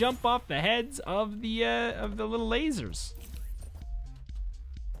making me jump off the heads of the little lasers.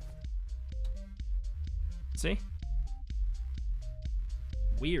 See?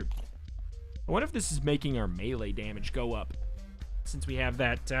 Weird. I wonder if this is making our melee damage go up. Since we have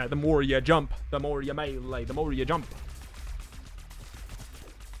that, the more you jump, the more you melee, the more you jump.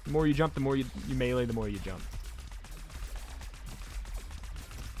 The more you jump, the more you melee, the more you jump.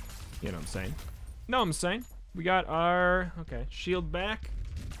 You know what I'm saying? No, I'm saying. We got our, okay, shield back.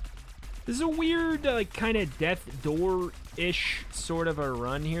 This is a weird, like, kind of death door-ish sort of a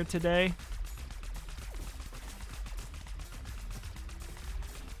run here today.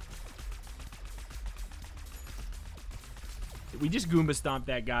 We just Goomba stomped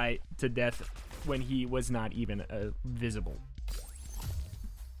that guy to death when he was not even visible.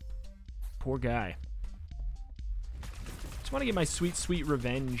 Poor guy. Just want to get my sweet, sweet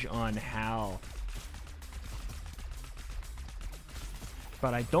revenge on Hal.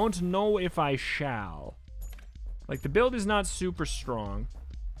 But I don't know if I shall. Like, the build is not super strong.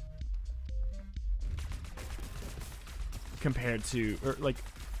 Compared to, or like,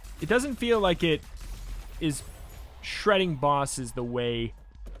 it doesn't feel like it is shredding bosses the way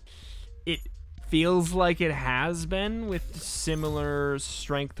it feels like it has been with similar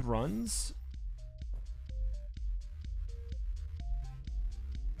strength runs.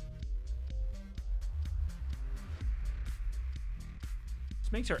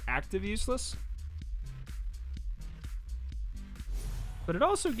 This makes our active useless. But it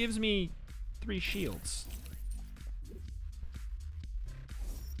also gives me 3 shields.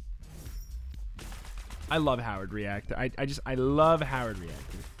 I love Howard Reactor. I love Howard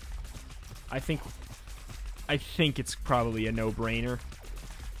Reactor. I think it's probably a no-brainer.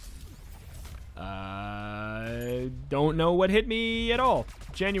 Don't know what hit me at all.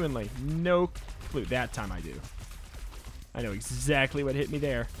 Genuinely, no clue. That time I do. I know exactly what hit me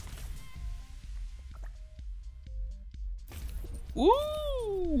there.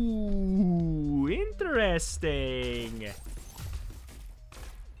 Ooh, interesting.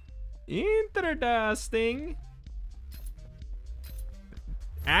 Interesting.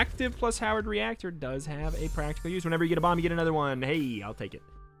 Active plus Howard Reactor does have a practical use. Whenever you get a bomb, you get another one. Hey, I'll take it.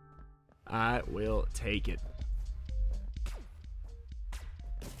 I will take it.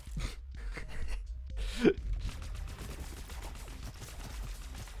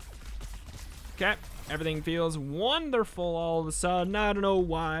 Okay, everything feels wonderful all of a sudden. I don't know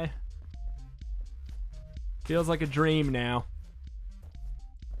why. Feels like a dream now.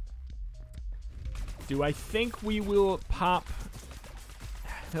 Do I think we will pop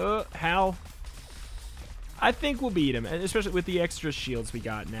Hal? I think we'll beat him, especially with the extra shields we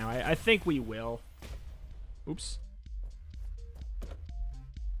got now. I think we will. Oops.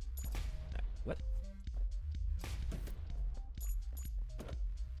 What?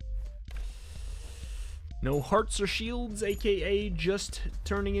 No hearts or shields, aka just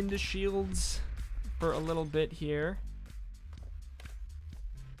turning into shields for a little bit here.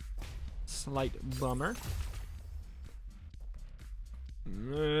 Slight bummer.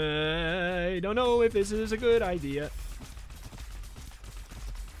 I don't know if this is a good idea.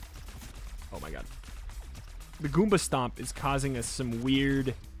 Oh my god. The Goomba Stomp is causing us some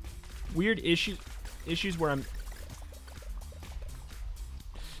weird issues where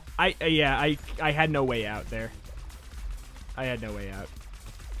I had no way out there. I had no way out.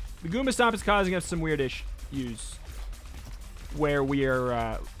 The Goomba Stomp is causing us some weird issues where we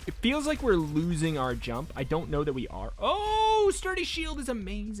are, it feels like we're losing our jump. I don't know that we are. Oh, Sturdy Shield is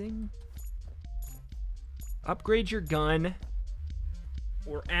amazing. Upgrade your gun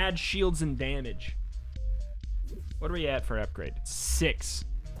or add shields and damage. What are we at for upgrade? 6.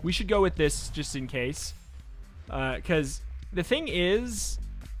 We should go with this just in case. Because the thing is,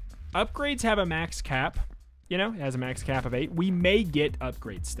 upgrades have a max cap. You know, it has a max cap of 8. We may get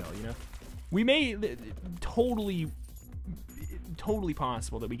upgrades still, you know. We may totally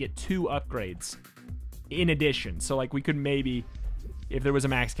possible that we get 2 upgrades in addition. So like we could maybe, if there was a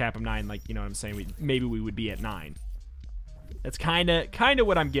max cap of 9, like, you know what I'm saying, maybe we would be at 9. That's kind of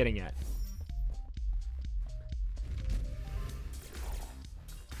what I'm getting at.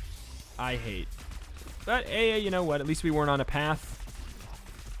 I hate. But hey, you know what? At least we weren't on a path.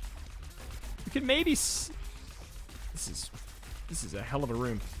 We could maybe this is a hell of a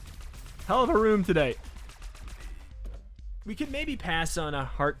room. Hell of a room today. We could maybe pass on a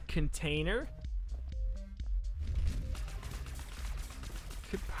heart container.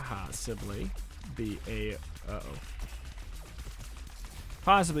 Could possibly be a... Uh-oh.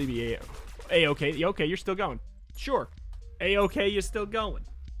 Possibly be A-okay. Okay, you're still going. Sure. A-okay, you're still going.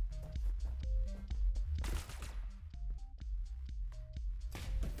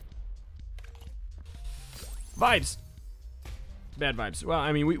 Vibes. Bad vibes. Well,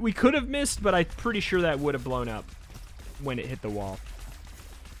 I mean, we could have missed, but I'm pretty sure that would have blown up when it hit the wall.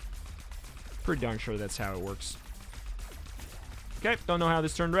 Pretty darn sure that's how it works. Okay, don't know how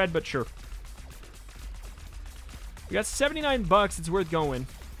this turned red, but sure. We got 79 bucks. It's worth going,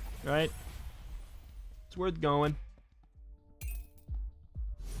 right? It's worth going.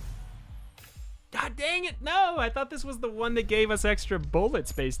 God dang it, no! I thought this was the one that gave us extra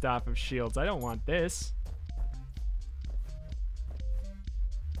bullets based off of shields. I don't want this.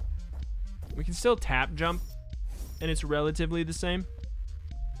 We can still tap jump, and it's relatively the same.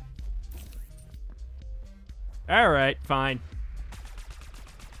 Alright, fine.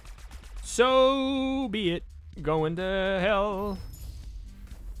 So be it. Going to hell.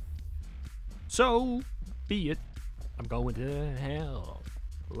 So be it. I'm going to hell.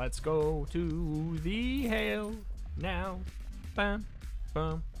 Let's go to the hell now. Bam,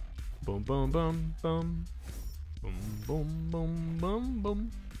 bum, boom, boom, boom, boom, boom, boom, boom, boom,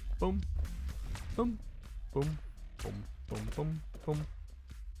 boom, boom, boom, boom, boom, boom, boom, boom,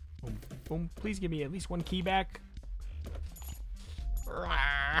 boom, boom. Please give me at least one key back.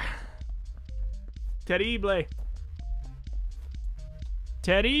 Terrible.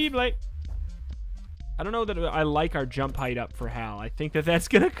 Terrible. I don't know that I like our jump height up for Hal. I think that that's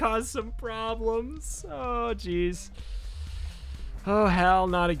going to cause some problems. Oh, jeez. Oh, Hal,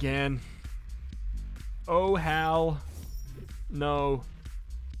 not again. Oh, Hal. No.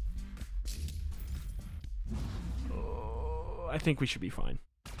 Oh, I think we should be fine.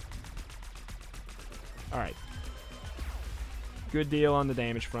 All right. Good deal on the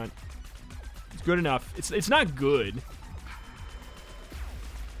damage front. It's good enough. It's not good.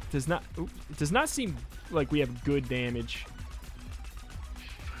 It does not seem like we have good damage.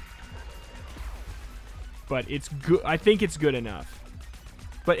 But it's good. I think it's good enough.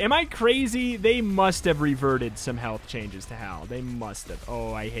 But am I crazy? They must have reverted some health changes to Hal. They must have.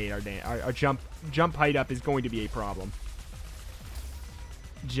 Oh, I hate our jump height up is going to be a problem.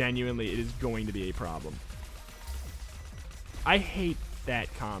 Genuinely, it is going to be a problem. I hate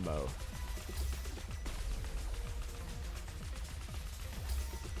that combo.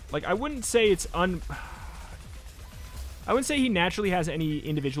 Like, I wouldn't say it's I wouldn't say he naturally has any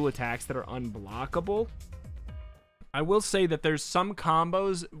individual attacks that are unblockable. I will say that there's some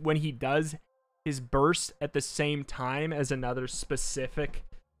combos when he does his burst at the same time as another specific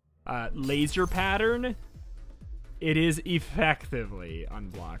laser pattern, it is effectively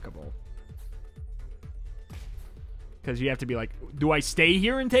unblockable. Because you have to be like, do I stay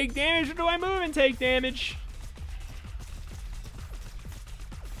here and take damage, or do I move and take damage?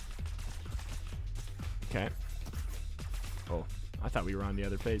 Okay. Oh, I thought we were on the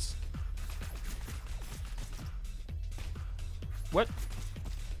other face. What?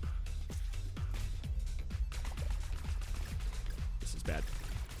 This is bad.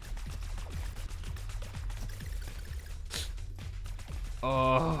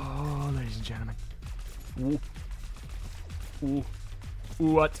 Oh, ladies and gentlemen. Ooh. Ooh.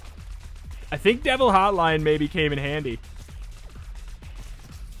 What? I think Devil Hotline maybe came in handy.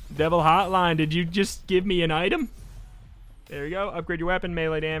 Devil Hotline, did you just give me an item? There you go. Upgrade your weapon,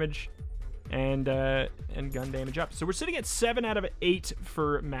 melee damage, and gun damage up. So we're sitting at 7 out of 8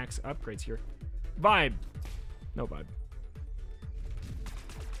 for max upgrades here. Vibe. No vibe.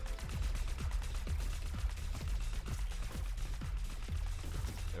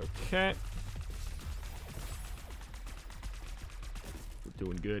 Okay. We're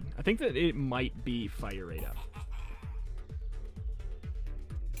doing good. I think that it might be fire rate up.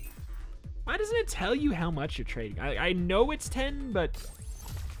 Why doesn't it tell you how much you're trading? I know it's 10, but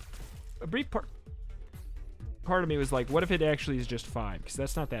a brief part of me was like, what if it actually is just 5? Because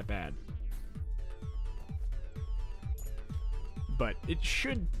that's not that bad. But it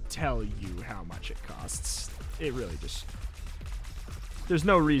should tell you how much it costs. It really just... There's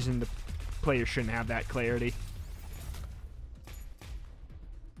no reason the player shouldn't have that clarity.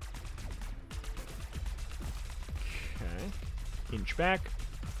 Okay. Inch back.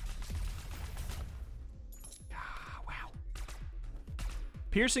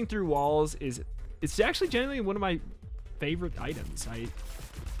 Piercing through walls it's actually generally one of my favorite items.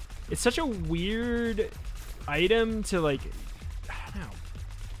 It's such a weird item to, like, I don't know.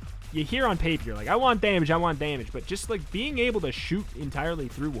 You hear on paper, you're like, I want damage, but just like being able to shoot entirely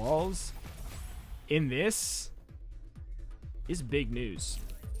through walls in this is big news.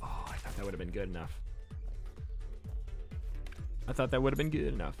 Oh, I thought that would have been good enough.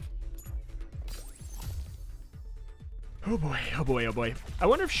 Oh boy, oh boy, oh boy. I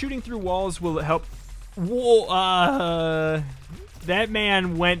wonder if shooting through walls will help. Whoa, that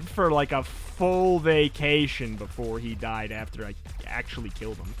man went for like a full vacation before he died after I actually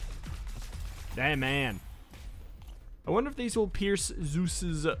killed him. Damn, man. I wonder if these will pierce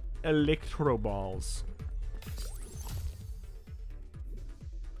Zeus's electro balls.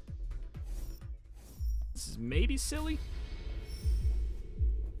 This is maybe silly.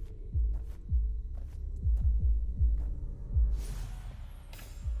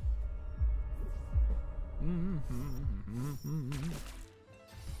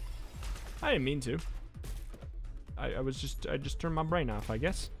 I didn't mean to. I just turned my brain off, I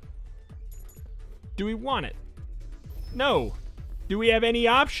guess. Do we want it? No. Do we have any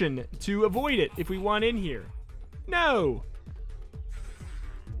option to avoid it if we want in here? No.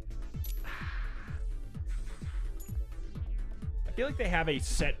 I feel like they have a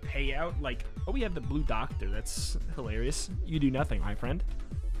set payout, like, oh, we have the blue doctor. That's hilarious. You do nothing, my friend.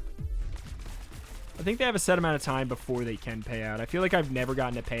 I think they have a set amount of time before they can pay out. I feel like I've never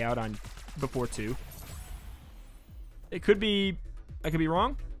gotten a payout on before 2. It could be, I could be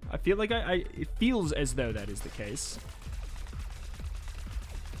wrong. I feel like it feels as though that is the case.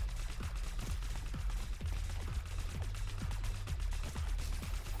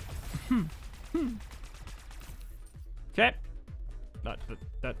 Okay.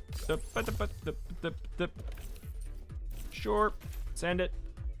 Sure. Send it.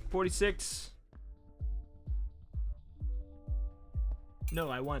 46. No,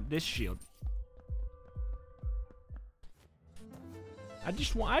 I want this shield. I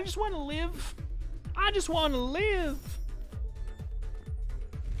just want to live. I just want to live.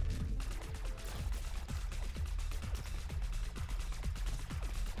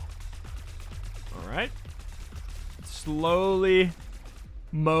 All right. Slowly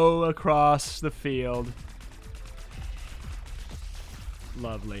mow across the field.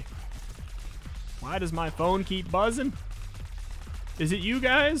 Lovely. Why does my phone keep buzzing? Is it you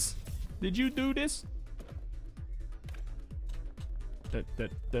guys? Did you do this?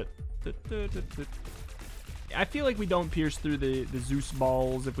 I feel like we don't pierce through the Zeus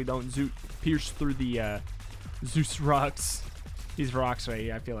balls if we don't pierce through the Zeus rocks. These rocks right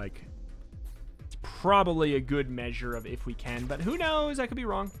here, I feel like it's probably a good measure of if we can, but who knows? I could be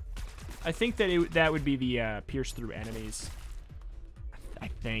wrong. I think that that would be the pierce through enemies. I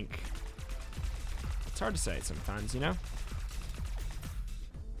think. It's hard to say sometimes, you know?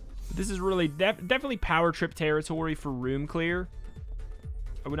 But this is really definitely power trip territory for room clear.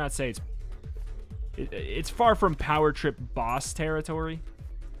 I would not say it's far from power trip boss territory.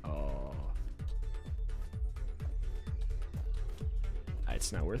 Oh.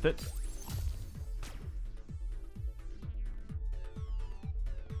 It's not worth it.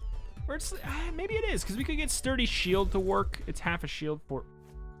 Or it's, maybe it is, because we could get sturdy shield to work. It's half a shield for...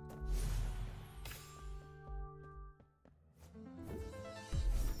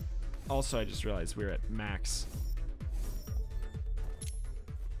 Also, I just realized we're at max.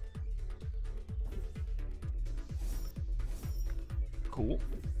 Cool.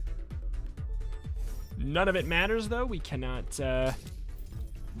 None of it matters, though. We cannot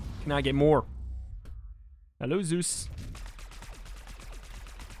get more. Hello, Zeus.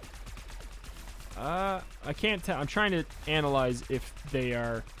 I can't tell. I'm trying to analyze if they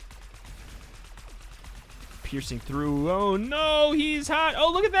are piercing through. Oh, no, he's hot.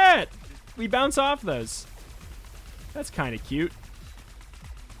 Oh, look at that. We bounce off those. That's kind of cute.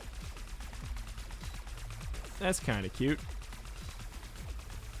 That's kind of cute.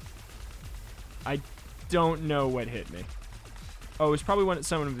 I don't know what hit me. Oh, it's probably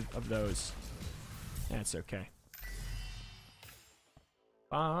some of those. That's okay.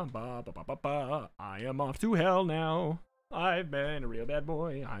 I am off to hell now. I've been a real bad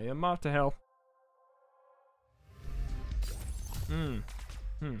boy. I am off to hell.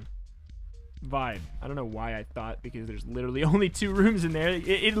 Vibe. I don't know why I thought, because there's literally only 2 rooms in there.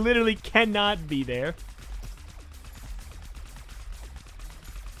 It literally cannot be there.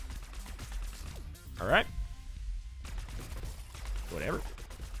 Alright. Whatever.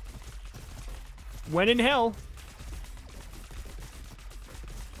 When in hell.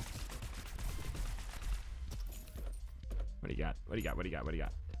 What do you got? What do you got? What do you got? What do you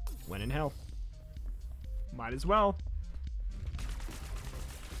got? When in hell. Might as well.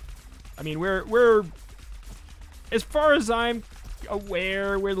 I mean, we're as far as I'm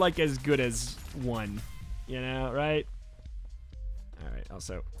aware, we're like as good as 1. You know, right? Alright,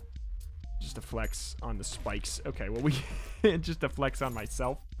 also, just a flex on the spikes. Okay, well, just a flex on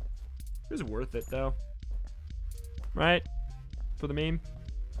myself. It was worth it, though. Right? For the meme.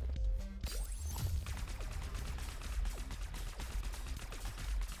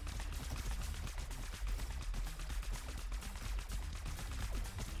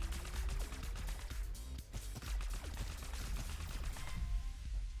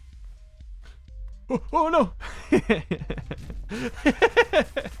 Oh no!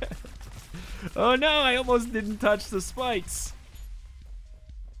 Oh no, I almost didn't touch the spikes.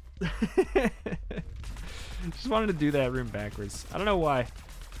 Just wanted to do that room backwards. I don't know why.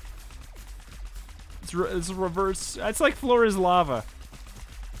 It's reverse. It's like floor is lava.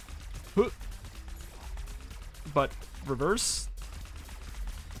 But reverse.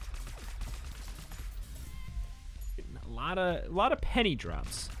 A lot of penny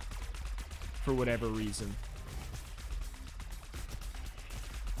drops for whatever reason.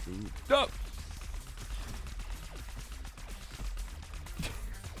 Oh.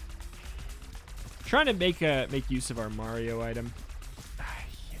 Trying to make use of our Mario item.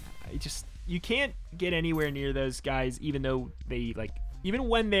 You can't get anywhere near those guys, even though they even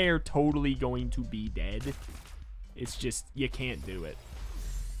when they're totally going to be dead. It's just you can't do it.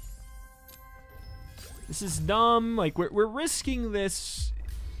 This is dumb. Like we're risking this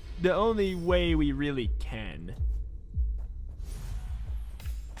the only way we really can.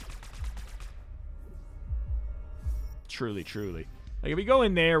 Truly, truly. Like if we go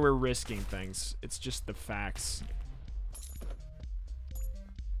in there, we're risking things. It's just the facts.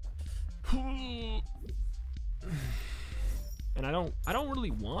 And I don't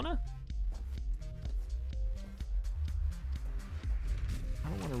really wanna. I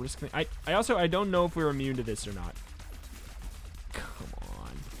don't want to risk it. I don't know if we're immune to this or not. Come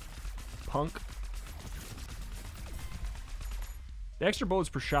on. Punk. The extra bullets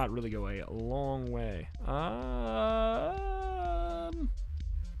per shot really go a long way. I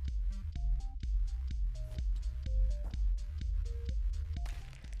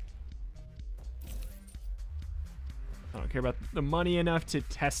don't care about the money enough to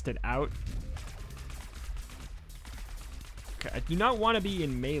test it out. Okay, I do not want to be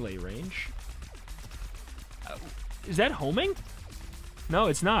in melee range. Is that homing? No,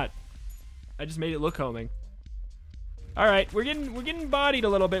 it's not. I just made it look homing. All right, we're getting bodied a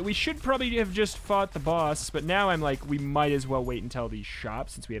little bit. We should probably have just fought the boss, but now I'm like, we might as well wait until these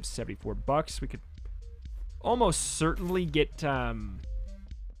shops since we have 74 bucks. We could almost certainly get yeah,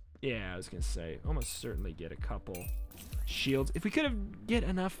 I was gonna say almost certainly get a couple shields. If we could have get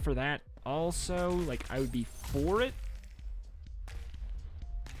enough for that also, like I would be for it.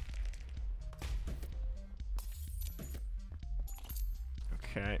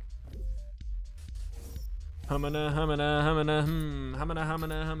 Okay. Humana, humana, humana, humana,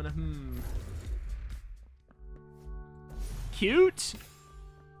 humana, humana, Cute.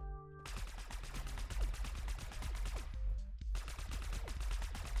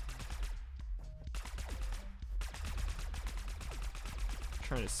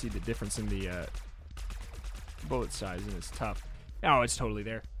 Trying to see the difference in the bullet size, and it's tough. Oh, it's totally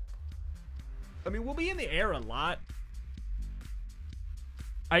there. I mean, we'll be in the air a lot.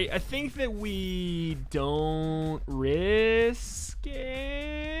 I think that we don't risk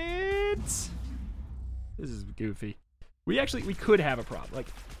it. This is goofy. We could have a problem. Like,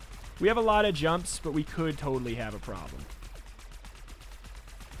 we have a lot of jumps, but we could totally have a problem.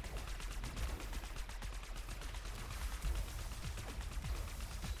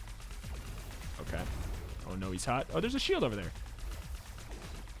 Okay. Oh no, he's hot. Oh, there's a shield over there.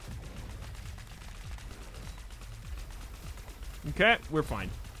 Okay, we're fine.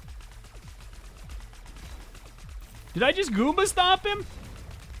 Did I just Goomba stomp him?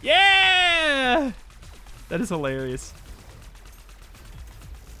 Yeah! That is hilarious.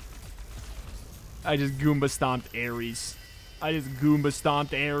 I just Goomba stomped Ares.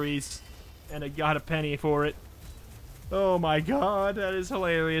 And I got a penny for it. Oh my god, that is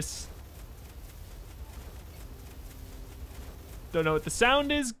hilarious. Don't know what the sound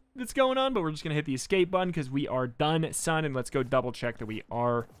is that's going on, but we're just gonna hit the escape button because we are done, son, and let's go double check that we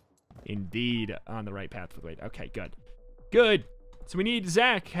are indeed on the right path for the way. Okay, good. Good. So we need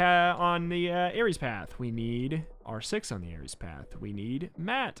Zach on the Ares path. We need R6 on the Ares path. We need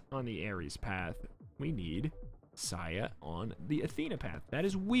Matt on the Ares path. We need Saya on the Athena path. That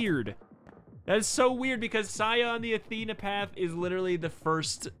is weird. That is so weird because Saya on the Athena path is literally the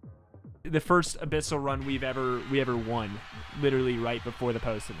first abyssal run we ever won, literally right before the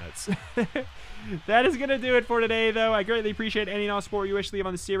post-it notes. That is gonna do it for today, though. I greatly appreciate any and all support you wish to leave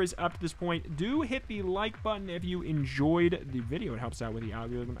on the series up to this point. Do hit the like button if you enjoyed the video. It helps out with the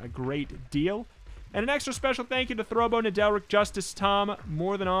algorithm a great deal. And an extra special thank you to Throwbo, Nydeleric, JusticeTom,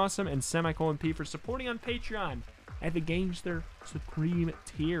 MoreThanAwesome, and Semicolon P for supporting on Patreon at the Gangster Supreme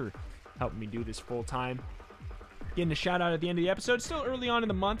tier, helping me do this full time. Getting a shout out at the end of the episode. Still early on in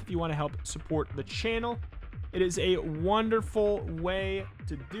the month if you want to help support the channel. It is a wonderful way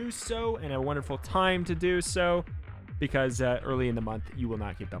to do so and a wonderful time to do so. because early in the month you will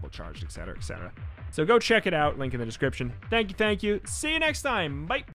not get double charged, etc., etc. So go check it out. Link in the description. Thank you. See you next time. Bye.